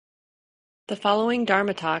The following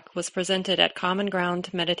Dharma talk was presented at Common Ground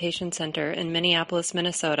Meditation Center in Minneapolis,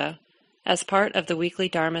 Minnesota, as part of the weekly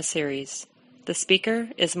Dharma series. The speaker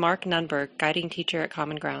is Mark Nunberg, guiding teacher at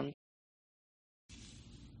Common Ground.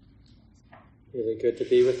 Really good to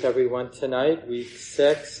be with everyone tonight. Week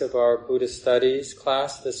 6 of our Buddhist Studies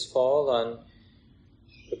class this fall on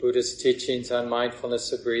the Buddhist teachings on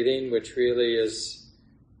mindfulness of breathing, which really is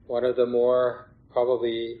one of the more,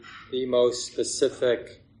 probably the most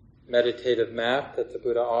specific meditative map that the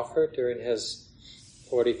Buddha offered during his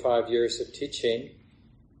 45 years of teaching.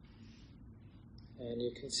 And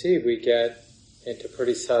you can see we get into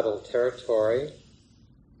pretty subtle territory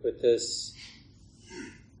with this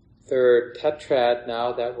third tetrad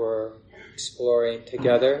now that we're exploring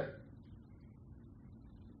together.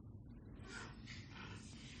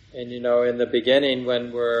 And in the beginning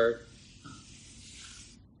when we're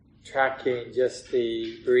tracking just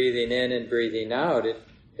the breathing in and breathing out,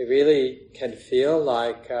 it really can feel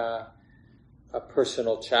like a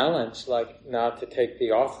personal challenge, like not to take the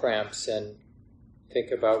off-ramps and think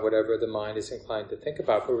about whatever the mind is inclined to think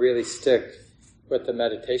about, but really stick with the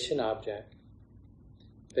meditation object.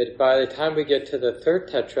 But by the time we get to the third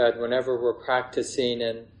tetrad, whenever we're practicing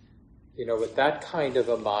and, with that kind of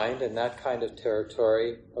a mind and that kind of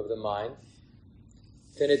territory of the mind,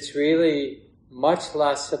 then it's really much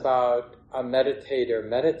less about a meditator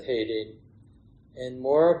meditating and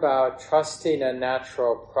more about trusting a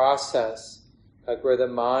natural process, like where the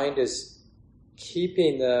mind is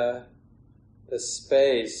keeping the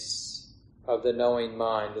space of the knowing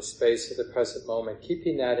mind, the space of the present moment,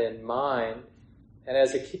 keeping that in mind. And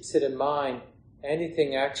as it keeps it in mind,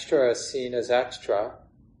 anything extra is seen as extra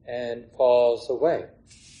and falls away.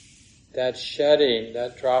 That shedding,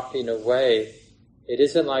 that dropping away, it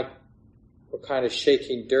isn't like we're kind of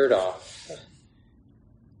shaking dirt off.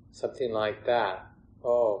 Something like that.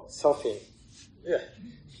 Oh, selfie. Yeah.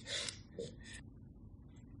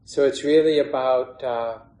 So it's really about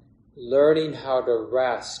learning how to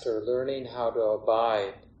rest or learning how to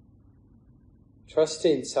abide.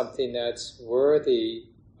 Trusting something that's worthy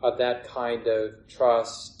of that kind of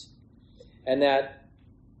trust. And that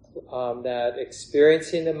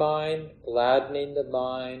experiencing the mind, gladdening the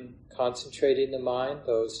mind, concentrating the mind,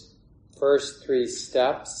 those first 3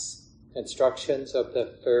 steps, instructions of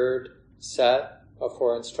the third set of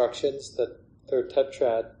 4 instructions, the third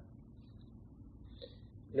tetrad,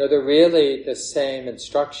 they're really the same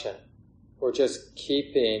instruction. We're just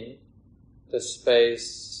keeping the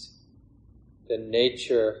space, the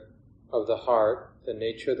nature of the heart, the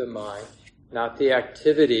nature of the mind, not the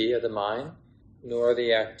activity of the mind, nor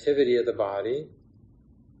the activity of the body,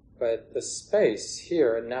 but the space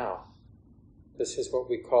here and now. This is what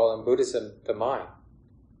we call in Buddhism the mind.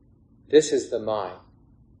 This is the mind,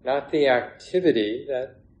 not the activity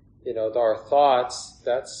that, our thoughts,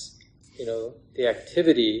 that's, the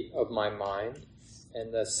activity of my mind,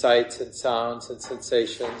 and the sights and sounds and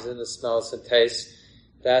sensations and the smells and tastes,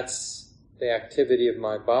 that's the activity of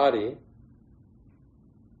my body.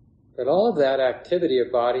 But all of that activity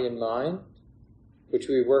of body and mind, which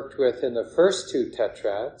we worked with in the first 2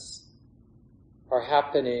 tetrads, are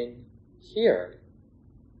happening here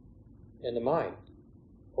in the mind,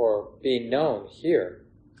 or being known here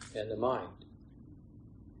in the mind.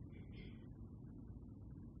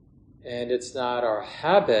 And it's not our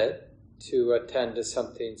habit to attend to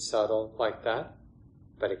something subtle like that,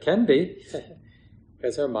 but it can be,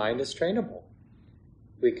 because our mind is trainable.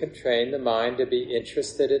 We can train the mind to be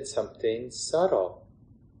interested in something subtle,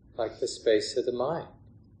 like the space of the mind.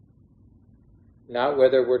 Not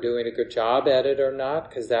whether we're doing a good job at it or not,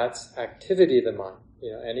 because that's activity of the mind.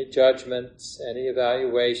 Any judgments, any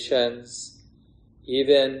evaluations,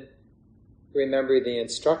 even remembering the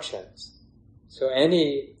instructions. So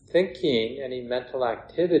any thinking, any mental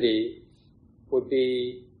activity would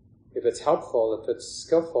be, if it's helpful, if it's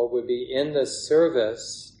skillful, would be in the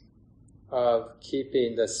service of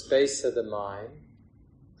keeping the space of the mind,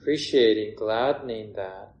 appreciating, gladdening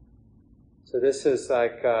that. So this is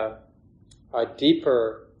like a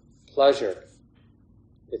deeper pleasure.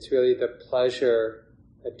 It's really the pleasure,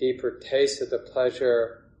 a deeper taste of the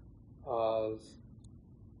pleasure of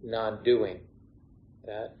non-doing.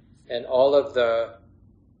 That, and all of the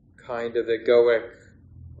kind of egoic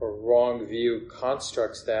or wrong view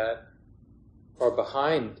constructs that are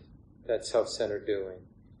behind that self-centered doing.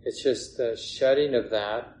 It's just the shedding of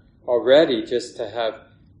that already, just to have,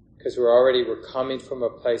 because we're coming from a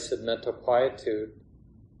place of mental quietude.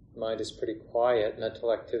 Mind is pretty quiet,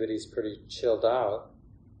 mental activity is pretty chilled out.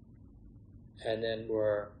 And then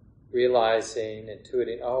we're realizing,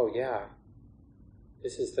 intuiting, oh yeah,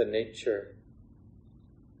 this is the nature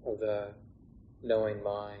of the knowing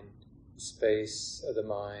mind, space of the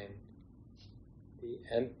mind, the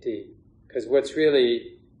empty. Because what's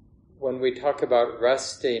really, when we talk about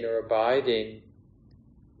resting or abiding,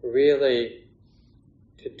 really,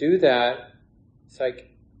 to do that,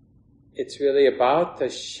 it's really about the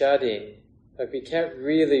shedding. Like we can't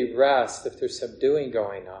really rest if there's some doing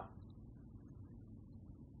going on.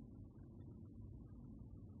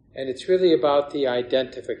 And it's really about the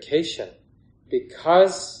identification.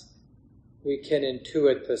 Because we can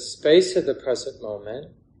intuit the space of the present moment,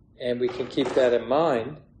 and we can keep that in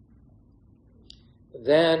mind,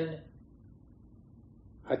 then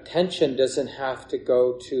attention doesn't have to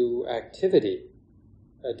go to activity,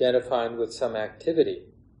 identifying with some activity.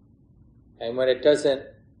 And when it doesn't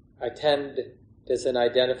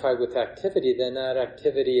identify with activity, then that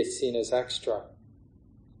activity is seen as extra.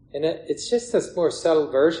 And it's just this more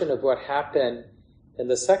subtle version of what happened in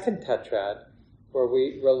the second tetrad, where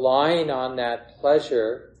we, relying on that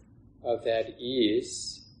pleasure of that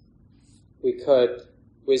ease,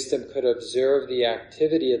 wisdom could observe the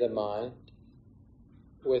activity of the mind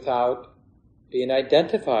without being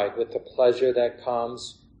identified with the pleasure that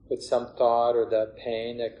comes with some thought or the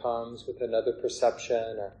pain that comes with another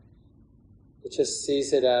perception. Or it just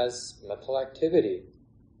sees it as mental activity.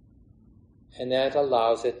 And that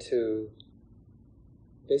allows it to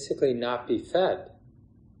basically not be fed.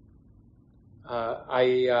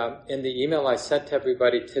 In the email I sent to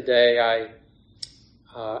everybody today, I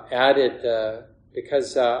added,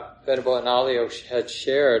 because Venerable Analio had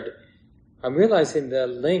shared, I'm realizing the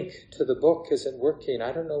link to the book isn't working.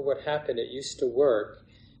 I don't know what happened. It used to work,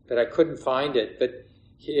 but I couldn't find it. But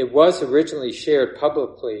it was originally shared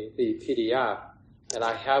publicly, the PDF, and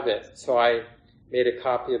I have it. So I made a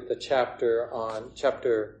copy of the chapter on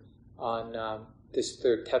this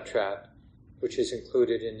third tetrad, which is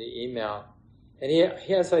included in the email. And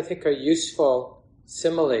he has, I think, a useful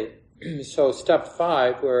simile. So step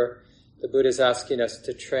 5, where the Buddha is asking us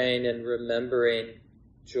to train in remembering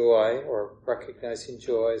joy or recognizing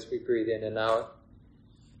joy as we breathe in and out.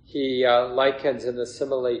 He likens in the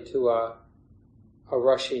simile to a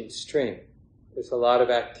rushing stream. There's a lot of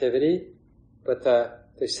activity, but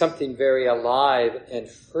there's something very alive and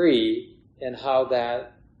free in how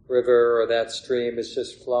that river or that stream is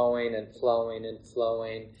just flowing and flowing and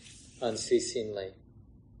flowing unceasingly.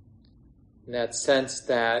 In that sense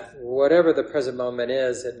that whatever the present moment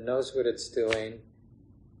is, it knows what it's doing,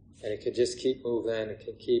 and it can just keep moving, it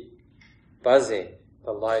can keep buzzing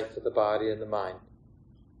the life of the body and the mind.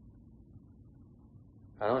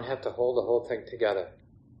 I don't have to hold the whole thing together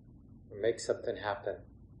or make something happen.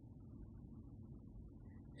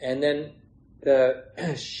 And then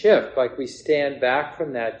the shift, like we stand back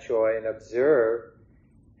from that joy and observe,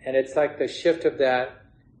 and it's like the shift of that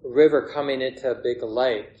river coming into a big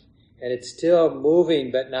lake. And it's still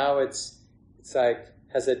moving, but now it's like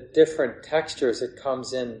has a different texture as it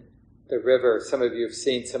comes in the river. Some of you have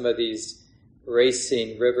seen some of these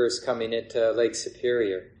racing rivers coming into Lake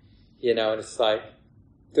Superior, and it's like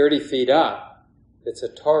 30 feet up, it's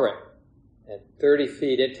a torrent, and 30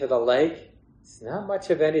 feet into the lake, it's not much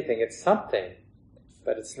of anything. It's something,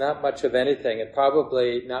 but it's not much of anything, and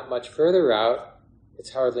probably not much further out,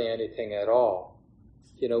 it's hardly anything at all.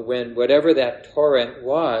 When whatever that torrent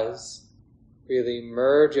was really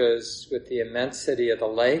merges with the immensity of the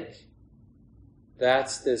lake,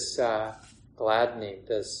 that's this gladdening,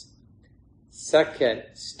 this second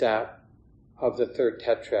step of the third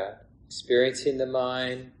tetrad. Experiencing the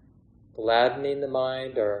mind, gladdening the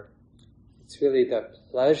mind, or it's really the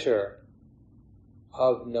pleasure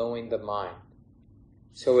of knowing the mind.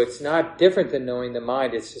 So it's not different than knowing the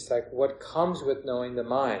mind, it's just like what comes with knowing the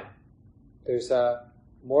mind. There's a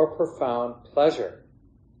more profound pleasure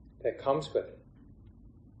that comes with it.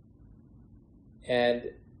 And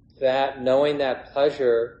that knowing that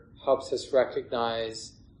pleasure helps us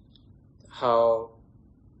recognize how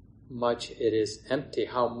much it is empty,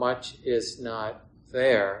 how much is not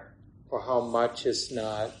there, or how much is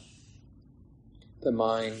not the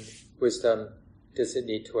mind, wisdom doesn't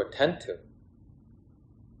need to attend to.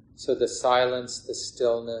 So the silence, the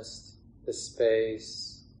stillness, the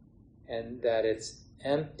space, and that it's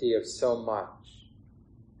empty of so much.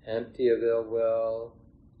 Empty of ill will,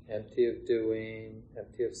 empty of doing,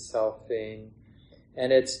 empty of selfing.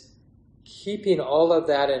 And it's keeping all of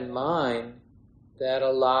that in mind that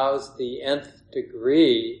allows the nth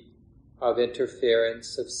degree of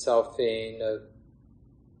interference, of selfing,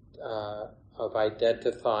 of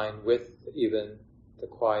identifying with even the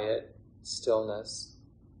quiet stillness.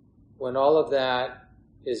 When all of that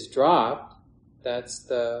is dropped, that's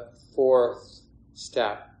the fourth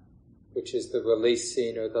step which is the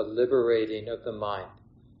releasing or the liberating of the mind.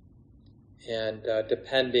 And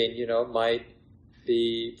depending, it might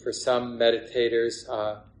be, for some meditators,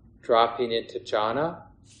 dropping into jhana.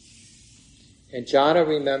 And jhana,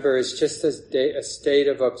 remember, is just a state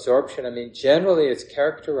of absorption. I mean, generally it's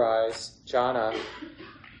characterized, jhana,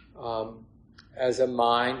 as a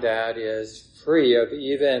mind that is free of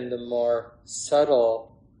even the more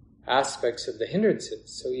subtle aspects of the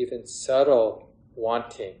hindrances. So even subtle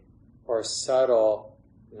wanting, or subtle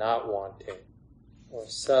not wanting, or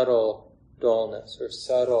subtle dullness, or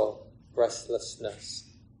subtle restlessness,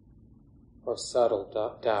 or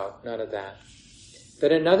subtle doubt, none of that.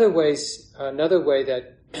 But another way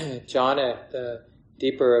that jhana, the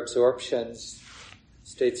deeper absorptions,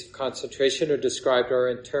 states of concentration are described are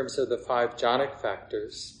in terms of the 5 jhanic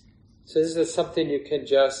factors. So this is something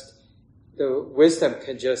the wisdom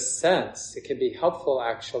can just sense. It can be helpful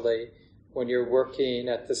actually when you're working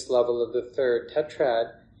at this level of the 3rd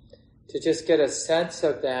tetrad to just get a sense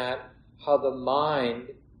of that, how the mind,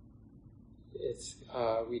 it's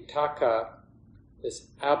vitaka, this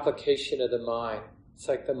application of the mind. It's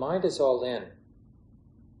like the mind is all in.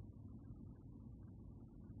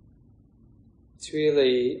 It's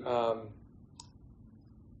really,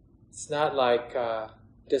 it's not like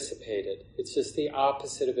dissipated. It's just the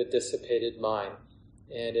opposite of a dissipated mind.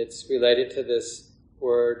 And it's related to this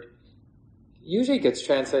word, usually gets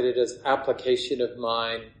translated as application of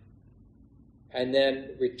mind. And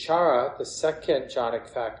then vichara, the second jhanic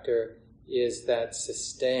factor, is that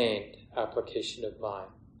sustained application of mind.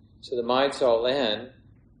 So the mind's all in,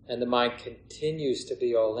 and the mind continues to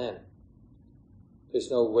be all in. There's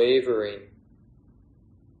no wavering.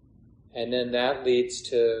 And then that leads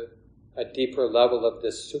to a deeper level of the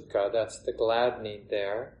sukha, that's the gladdening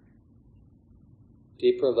there.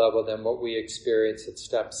 Deeper level than what we experience at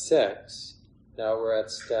step 6. Now we're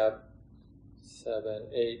at step 7,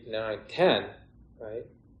 8, 9, 10, right?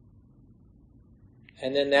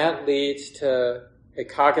 And then that leads to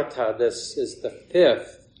ekagata. This is the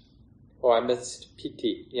 5th. Oh, I missed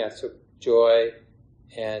piti. Yeah, so joy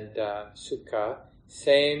and sukha.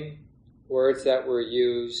 Same words that were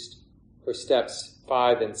used for steps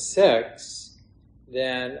 5 and 6,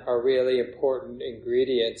 then are really important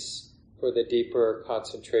ingredients for the deeper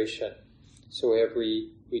concentration. So we have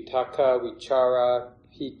vitaka, vichara,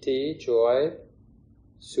 piti, joy,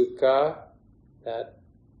 sukha, that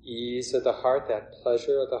ease of the heart, that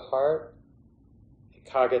pleasure of the heart,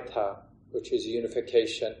 ekagata, which is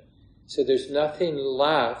unification. So there's nothing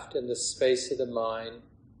left in the space of the mind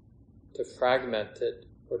to fragment it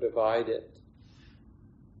or divide it,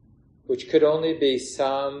 which could only be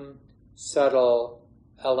some subtle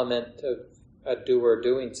element of a doer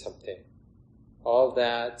doing something. All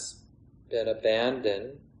that's been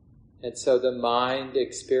abandoned, and so the mind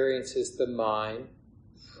experiences the mind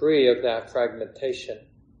free of that fragmentation.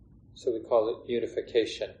 So we call it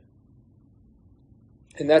unification.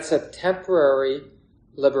 And that's a temporary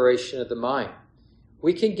liberation of the mind.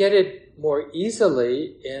 We can get it more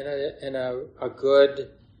easily in a good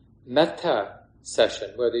metta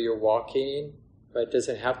session, whether you're walking, right? It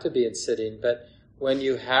doesn't have to be in sitting, but when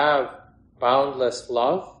you have boundless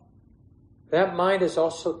love, that mind is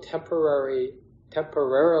also temporarily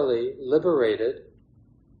liberated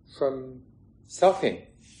from selfing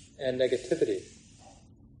and negativity.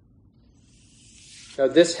 Now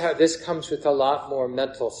this comes with a lot more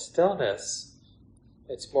mental stillness.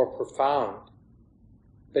 It's more profound.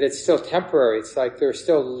 But it's still temporary. It's like there are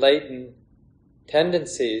still latent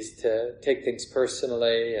tendencies to take things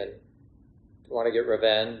personally and to want to get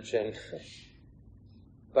revenge,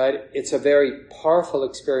 but it's a very powerful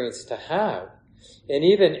experience to have. And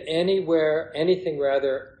even anything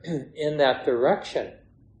in that direction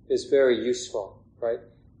is very useful, right?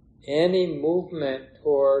 Any movement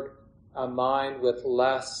toward a mind with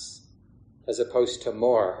less, as opposed to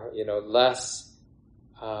more, less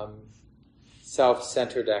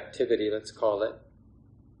self-centered activity, let's call it.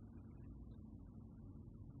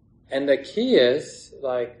 And the key is,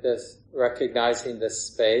 like this, recognizing the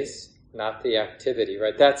space, not the activity,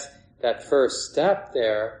 right? That's that first step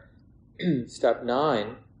there, step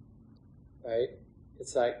 9, right?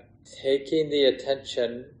 It's like taking the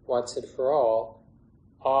attention once and for all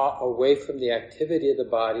away from the activity of the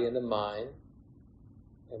body and the mind,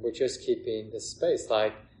 and we're just keeping the space.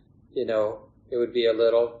 Like, it would be a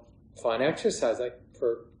little fun exercise, like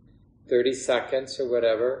for 30 seconds or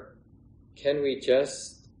whatever, can we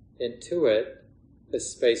just intuit the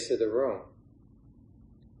space of the room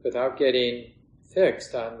without getting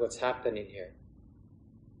fixed on what's happening here?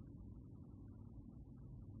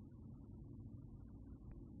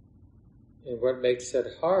 And what makes it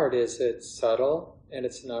hard is it's subtle and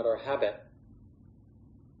it's not our habit.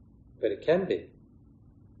 But it can be,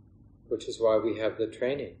 which is why we have the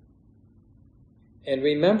training. And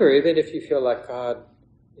remember, even if you feel like, God,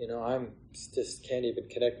 I'm just can't even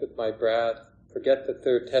connect with my breath, forget the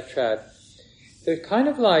third tetrad. They're kind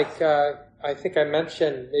of like, I think I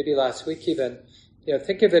mentioned maybe last week even,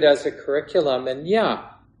 think of it as a curriculum. And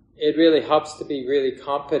it really helps to be really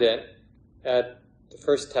competent at the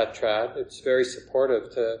first tetrad. It's very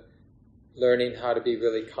supportive to learning how to be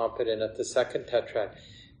really competent at the second tetrad.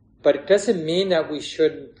 But it doesn't mean that we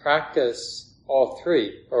shouldn't practice all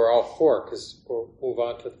three or all four, because we'll move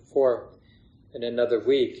on to the fourth in another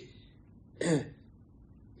week.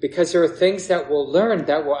 Because there are things that we'll learn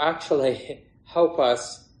that will actually help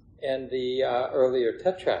us in the earlier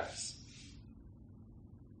tetrads.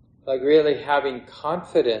 Like really having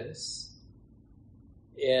confidence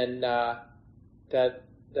in that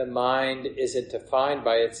the mind isn't defined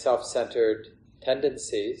by its self-centered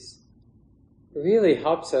tendencies really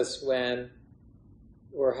helps us when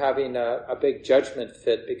we're having a big judgment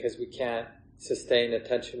fit because we can't sustain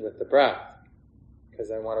attention with the breath.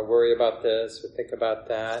 Because I want to worry about this or think about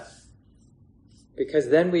that. Because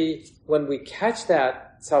then when we catch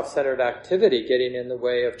that self-centered activity getting in the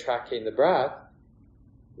way of tracking the breath,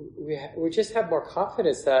 we just have more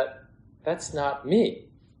confidence that that's not me.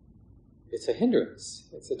 It's a hindrance.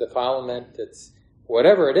 It's a defilement. It's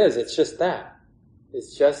whatever it is. It's just that.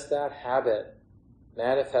 It's just that habit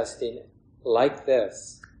manifesting like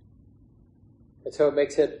this. And so it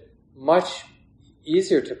makes it much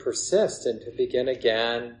easier to persist and to begin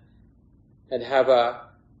again and have a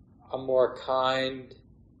more kind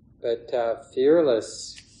but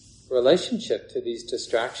fearless relationship to these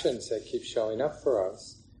distractions that keep showing up for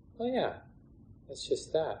us. Oh yeah, it's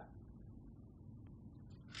just that.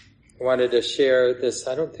 I wanted to share this,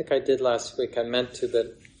 I don't think I did last week, I meant to,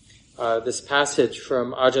 but this passage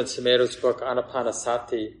from Ajahn Sumedho's book,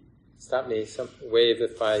 Anapanasati. Stop me, some wave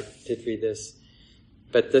if I did read this.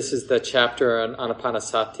 But this is the chapter on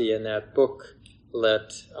Anapanasati in that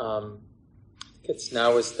booklet. I think it's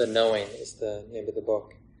Now is the Knowing is the name of the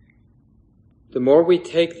book. The more we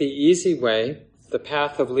take the easy way, the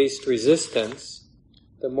path of least resistance,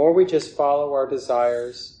 the more we just follow our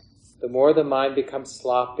desires, the more the mind becomes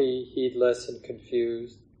sloppy, heedless, and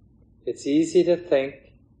confused. It's easy to think,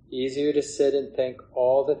 easier to sit and think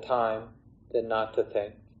all the time than not to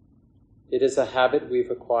think. It is a habit we've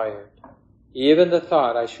acquired. Even the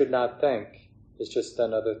thought, I should not think, is just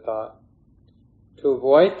another thought. To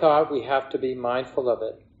avoid thought, we have to be mindful of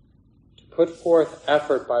it. To put forth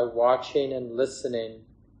effort by watching and listening,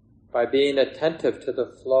 by being attentive to the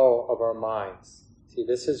flow of our minds. See,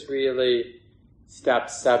 this is really step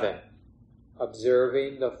 7,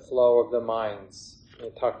 observing the flow of the minds.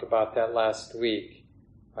 We talked about that last week,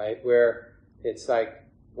 right? Where it's like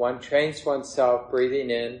one trains oneself breathing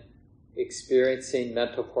in, experiencing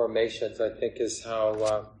mental formations, I think is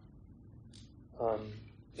how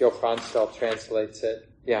Gil Fronsfeld translates it.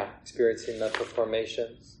 Yeah, experiencing mental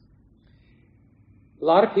formations. A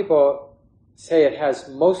lot of people say it has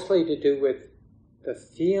mostly to do with the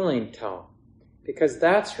feeling tone, because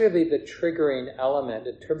that's really the triggering element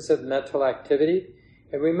in terms of mental activity.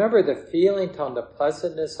 And remember the feeling tone, the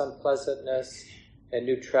pleasantness, unpleasantness, and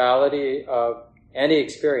neutrality of any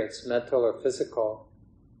experience, mental or physical.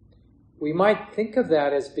 We might think of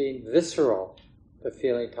that as being visceral, the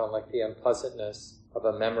feeling tone, like the unpleasantness of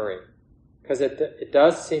a memory. Because it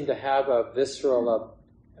does seem to have a visceral,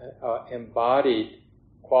 embodied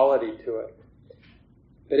quality to it.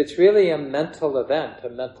 But it's really a mental event, a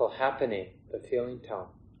mental happening, the feeling tone.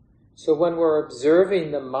 So when we're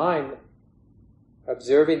observing the mind,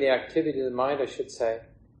 observing the activity of the mind, I should say,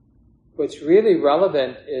 what's really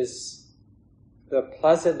relevant is the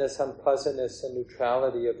pleasantness, unpleasantness, and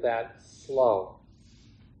neutrality of that flow.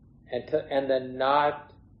 And then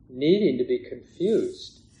not needing to be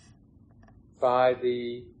confused by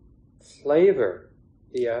the flavor,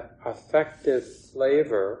 the affective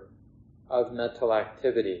flavor of mental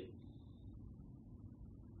activity.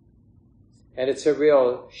 And it's a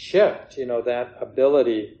real shift, that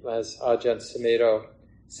ability, as Ajahn Sumedho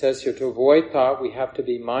says here, to avoid thought, we have to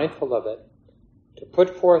be mindful of it. To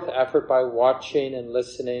put forth effort by watching and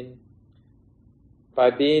listening,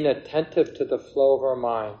 by being attentive to the flow of our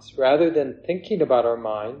minds. Rather than thinking about our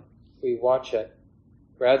mind, we watch it.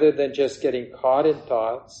 Rather than just getting caught in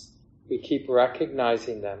thoughts, we keep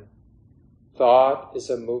recognizing them. Thought is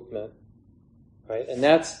a movement, right? And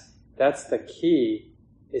that's the key,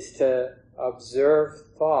 is to observe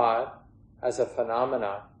thought as a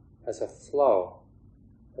phenomena, as a flow,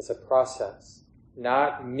 as a process.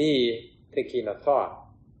 Not me thinking a thought.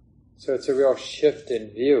 So it's a real shift in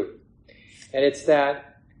view. And it's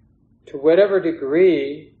that, to whatever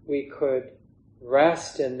degree we could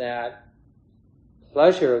rest in that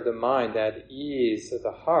pleasure of the mind, that ease of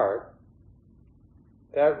the heart,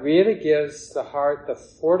 that really gives the heart the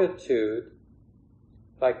fortitude,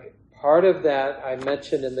 like part of that I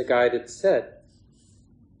mentioned in the guided sit.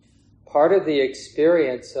 Part of the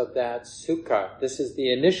experience of that sukha, this is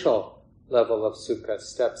the initial level of sukha,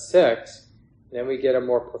 step 6, and then we get a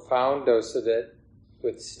more profound dose of it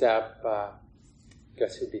with step, I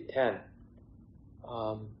guess it would be 10.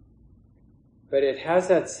 But it has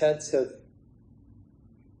that sense of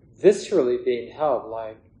viscerally being held,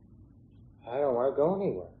 like, I don't want to go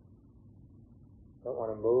anywhere. I don't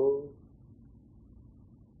want to move.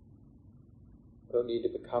 I don't need to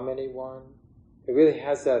become anyone. It really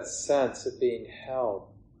has that sense of being held.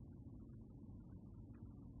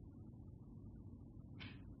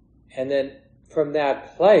 And then from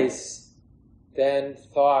that place, then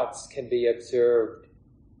thoughts can be observed.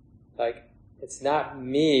 Like, it's not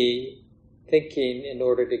me thinking in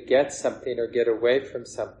order to get something or get away from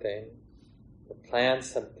something, or plan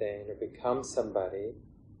something or become somebody.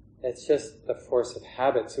 It's just the force of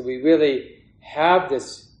habit. So we really have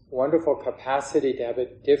this wonderful capacity to have a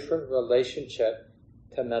different relationship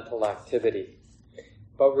to mental activity.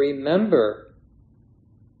 But remember,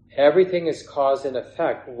 everything is cause and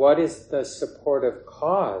effect. What is the supportive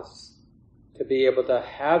cause to be able to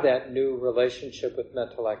have that new relationship with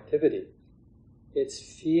mental activity?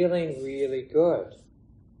 It's feeling really good.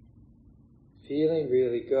 Feeling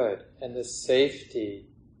really good. And the safety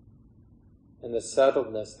and the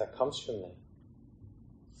settledness that comes from that.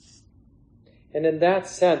 And in that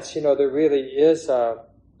sense, there really is a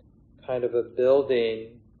kind of a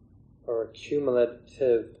building or a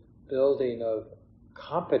cumulative building of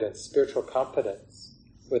competence, spiritual competence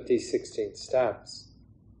with these 16 steps.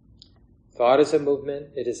 Thought is a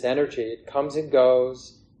movement, it is energy, it comes and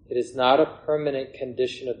goes, it is not a permanent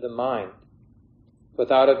condition of the mind.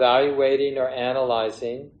 Without evaluating or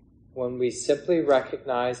analyzing, when we simply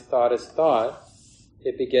recognize thought as thought,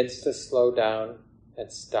 it begins to slow down and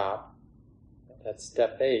stop. That's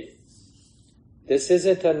step 8. This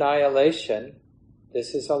isn't annihilation.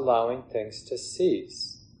 This is allowing things to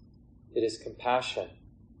cease. It is compassion.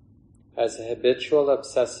 As the habitual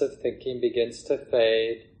obsessive thinking begins to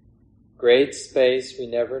fade, great space we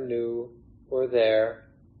never knew were there,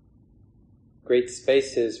 great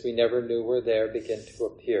spaces we never knew were there begin to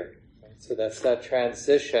appear. So that's that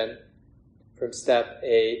transition from step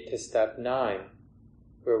 8 to step 9,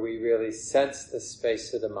 where we really sense the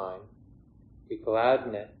space of the mind. We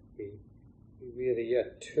gladden it. We really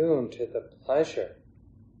attune to the pleasure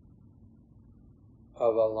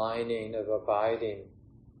of aligning, of abiding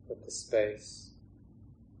with the space,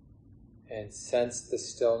 and sense the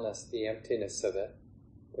stillness, the emptiness of it,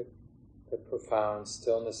 the profound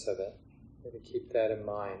stillness of it. We have to keep that in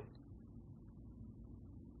mind.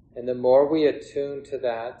 And the more we attune to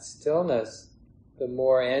that stillness, the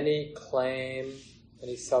more any claim,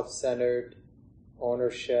 any self-centered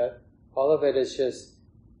ownership, all of it is just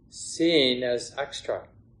seen as extra.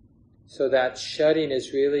 So that shutting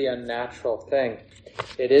is really a natural thing.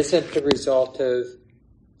 It isn't the result of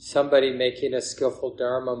somebody making a skillful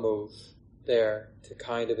dharma move there to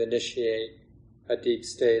kind of initiate a deep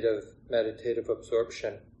state of meditative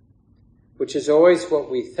absorption, which is always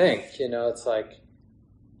what we think. It's like,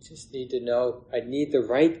 I just need to know, I need the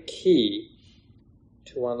right key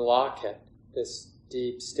to unlock it, this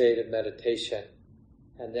deep state of meditation.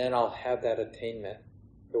 And then I'll have that attainment.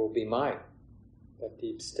 It will be mine, that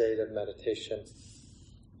deep state of meditation.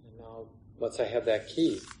 And once I have that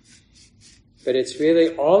key. But it's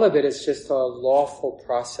really, all of it is just a lawful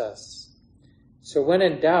process. So when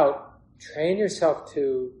in doubt, train yourself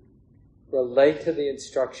to relate to the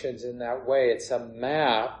instructions in that way. It's a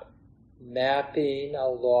mapping a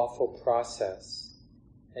lawful process,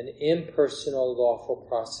 an impersonal lawful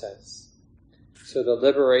process. So the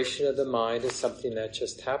liberation of the mind is something that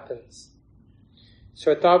just happens.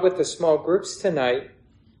 So I thought with the small groups tonight,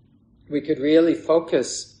 we could really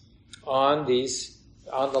focus on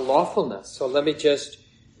the lawfulness. So let me just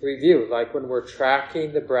review, like when we're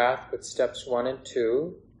tracking the breath with steps 1 and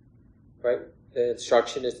 2, right? The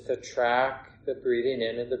instruction is to track the breathing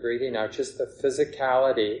in and the breathing out, just the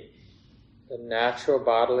physicality, the natural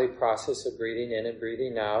bodily process of breathing in and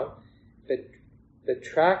breathing out. But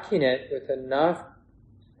tracking it with enough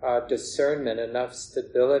discernment, enough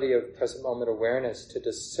stability of present moment awareness to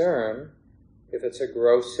discern if it's a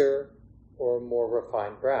grosser or more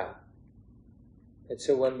refined breath. And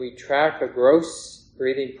so when we track a gross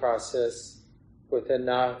breathing process with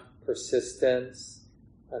enough persistence,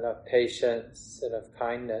 enough patience, enough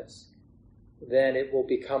kindness, then it will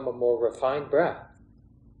become a more refined breath.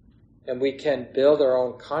 And we can build our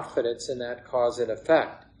own confidence in that cause and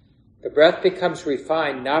effect. The breath becomes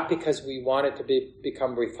refined not because we want it to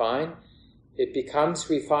become refined. It becomes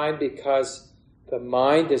refined because the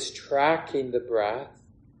mind is tracking the breath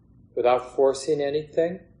without forcing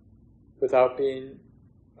anything, without being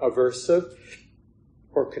aversive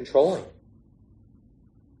or controlling.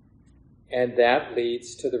 And that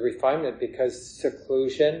leads to the refinement, because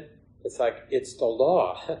seclusion, it's like it's the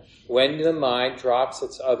law. When the mind drops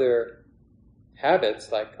its other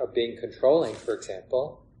habits, like of being controlling, for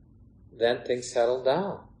example, then things settle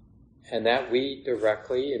down. And that we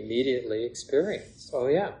directly, immediately experience. Oh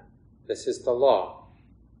yeah, this is the law.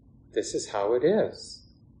 This is how it is.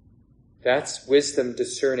 That's wisdom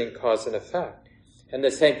discerning cause and effect. And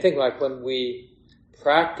the same thing, like when we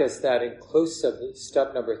practice that inclusive,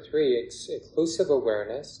 step number 3, inclusive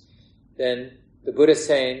awareness, then the Buddha is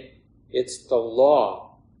saying it's the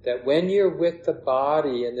law that when you're with the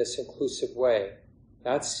body in this inclusive way,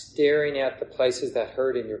 not staring at the places that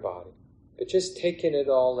hurt in your body, but just taking it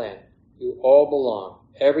all in. You all belong.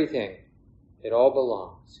 Everything. It all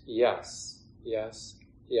belongs. Yes. Yes.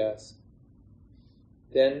 Yes.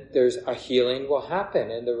 Then there's a healing will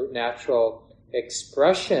happen, and the natural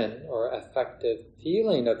expression or effective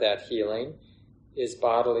feeling of that healing is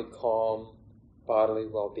bodily calm, bodily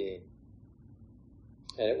well-being.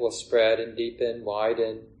 And it will spread and deepen,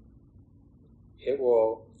 widen. It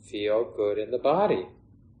will feel good in the body.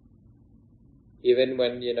 Even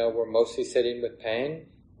when, we're mostly sitting with pain,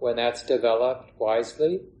 when that's developed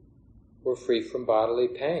wisely, we're free from bodily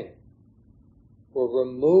pain. We're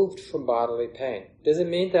removed from bodily pain. Doesn't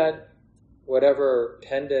mean that whatever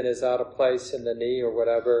tendon is out of place in the knee or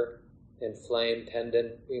whatever inflamed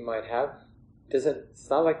tendon we might have, it's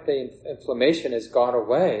not like the inflammation has gone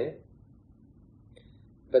away,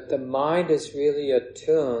 but the mind is really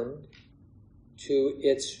attuned to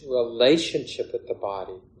its relationship with the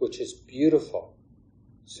body, which is beautiful.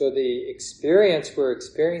 So the experience we're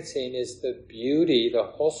experiencing is the beauty, the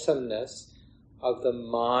wholesomeness of the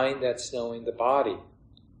mind that's knowing the body,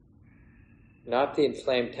 not the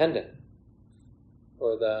inflamed tendon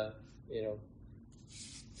or the,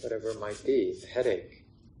 whatever it might be, the headache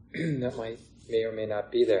that may or may not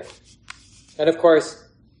be there. And of course,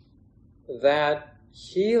 that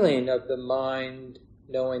healing of the mind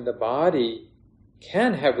knowing the body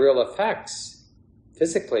can have real effects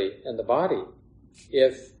physically in the body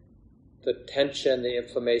if the tension, the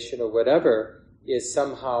inflammation, or whatever is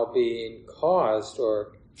somehow being caused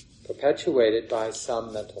or perpetuated by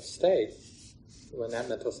some mental state. When that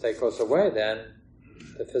mental state goes away, then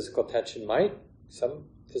the physical tension some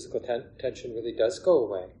physical tension really does go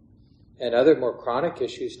away. And other more chronic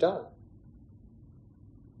issues don't.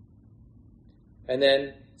 And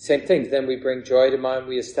then, same thing, then we bring joy to mind,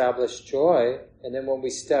 we establish joy, and then when we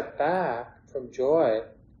step back from joy,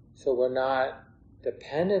 so we're not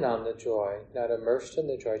dependent on the joy, not immersed in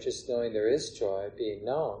the joy, just knowing there is joy being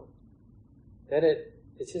known, then it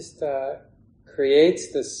just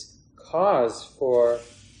creates this cause for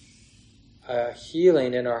a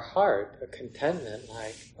healing in our heart, a contentment,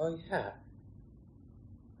 like, oh yeah,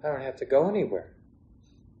 I don't have to go anywhere.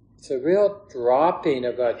 It's a real dropping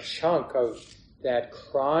of a chunk of that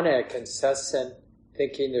chronic, incessant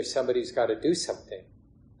thinking there's somebody who's got to do something.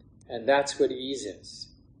 And that's what ease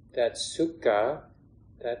is. That sukha,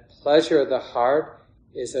 that pleasure of the heart,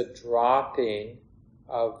 is a dropping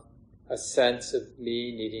of a sense of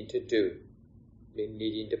me needing to do, me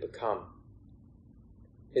needing to become.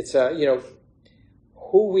 It's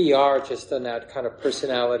who we are just in that kind of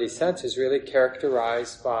personality sense is really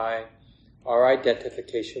characterized by our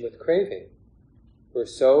identification with craving. We're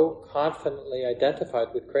so confidently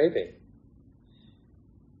identified with craving.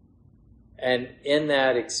 And in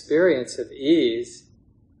that experience of ease,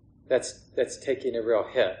 that's taking a real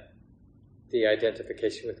hit, the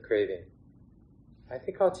identification with craving. I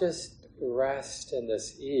think I'll just rest in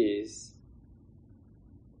this ease.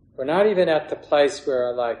 We're not even at the place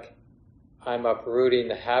where I'm uprooting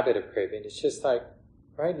the habit of craving. It's just like,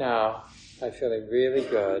 right now, I'm feeling really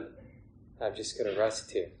good. I'm just going to rest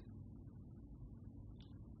here.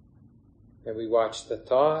 And we watch the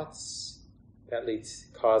thoughts. That leads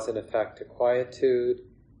cause and effect to quietude.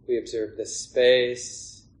 We observe the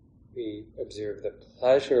space. We observe the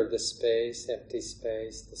pleasure of the space, empty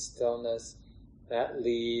space, the stillness. That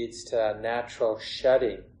leads to a natural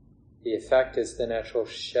shedding. The effect is the natural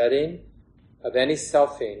shedding of any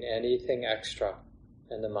selfing, anything extra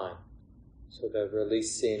in the mind. So the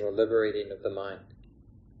releasing or liberating of the mind.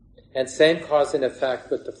 And same cause and effect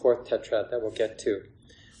with the fourth tetrad that we'll get to.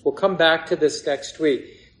 We'll come back to this next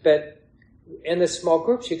week. But in the small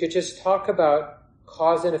groups, you could just talk about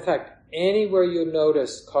cause and effect. Anywhere you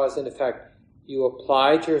notice cause and effect, you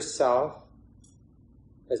applied yourself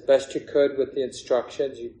as best you could with the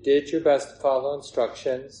instructions. You did your best to follow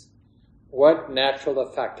instructions. What natural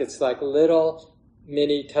effect? It's like little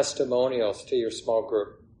mini testimonials to your small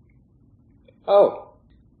group. Oh,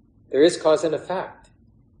 there is cause and effect.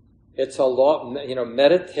 It's a law,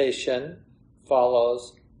 meditation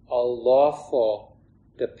follows a lawful,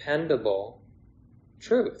 dependable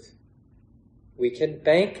truth. We can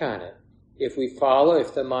bank on it. If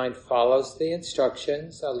the mind follows the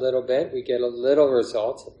instructions a little bit, we get a little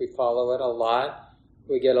results. If we follow it a lot,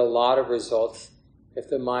 we get a lot of results. If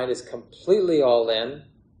the mind is completely all in,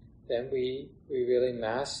 then we really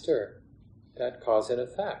master that cause and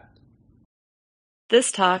effect.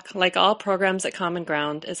 This talk, like all programs at Common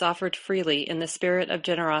Ground, is offered freely in the spirit of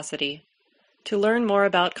generosity. To learn more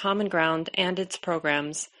about Common Ground and its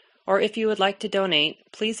programs, or if you would like to donate,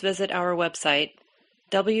 please visit our website,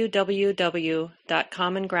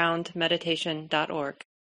 www.commongroundmeditation.org.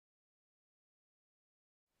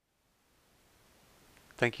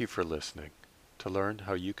 Thank you for listening. To learn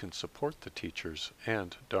how you can support the teachers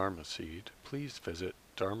and Dharma Seed, please visit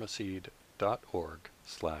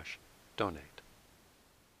dharmaseed.org/donate.